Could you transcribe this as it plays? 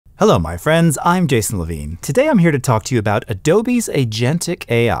Hello, my friends. I'm Jason Levine. Today I'm here to talk to you about Adobe's Agentic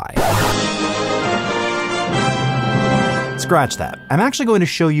AI. Scratch that. I'm actually going to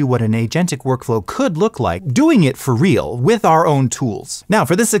show you what an agentic workflow could look like, doing it for real, with our own tools. Now,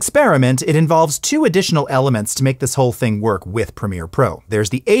 for this experiment, it involves two additional elements to make this whole thing work with Premiere Pro. There's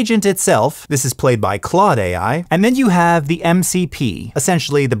the agent itself. This is played by ClaudeAI. And then you have the MCP,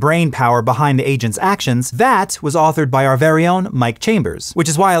 essentially the brain power behind the agent's actions. That was authored by our very own Mike Chambers, which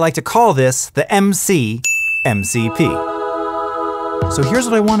is why I like to call this the MCP. So here's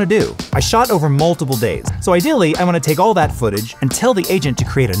what I want to do. I shot over multiple days. So ideally, I want to take all that footage and tell the agent to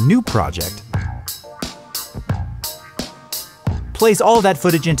create a new project. Place all of that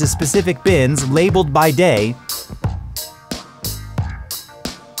footage into specific bins labeled by day.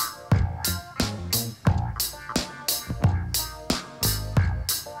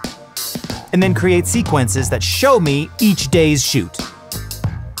 And then create sequences that show me each day's shoot.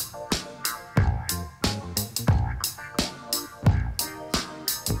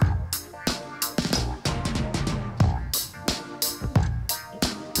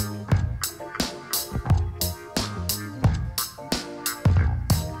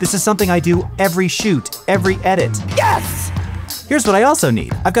 This is something I do every shoot, every edit. Yes! Here's what I also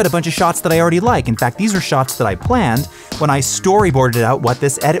need. I've got a bunch of shots that I already like. In fact, these are shots that I planned when I storyboarded out what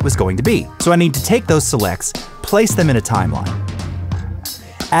this edit was going to be. So I need to take those selects, place them in a timeline.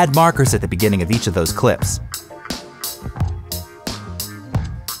 Add markers at the beginning of each of those clips.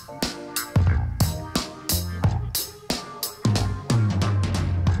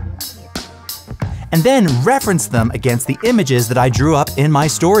 And then reference them against the images that I drew up in my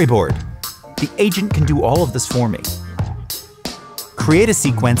storyboard. The agent can do all of this for me. Create a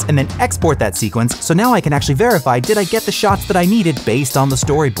sequence and then export that sequence, so now I can actually verify, did I get the shots that I needed based on the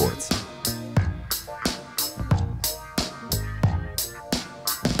storyboards?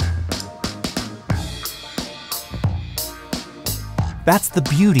 That's the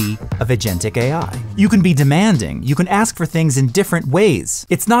beauty of Agentic AI. You can be demanding. You can ask for things in different ways.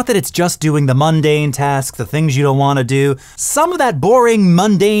 It's not that it's just doing the mundane tasks, the things you don't want to do. Some of that boring,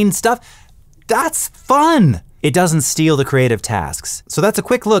 mundane stuff, that's fun. It doesn't steal the creative tasks. So that's a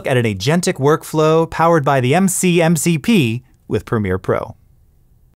quick look at an agentic workflow powered by the MCP with Premiere Pro.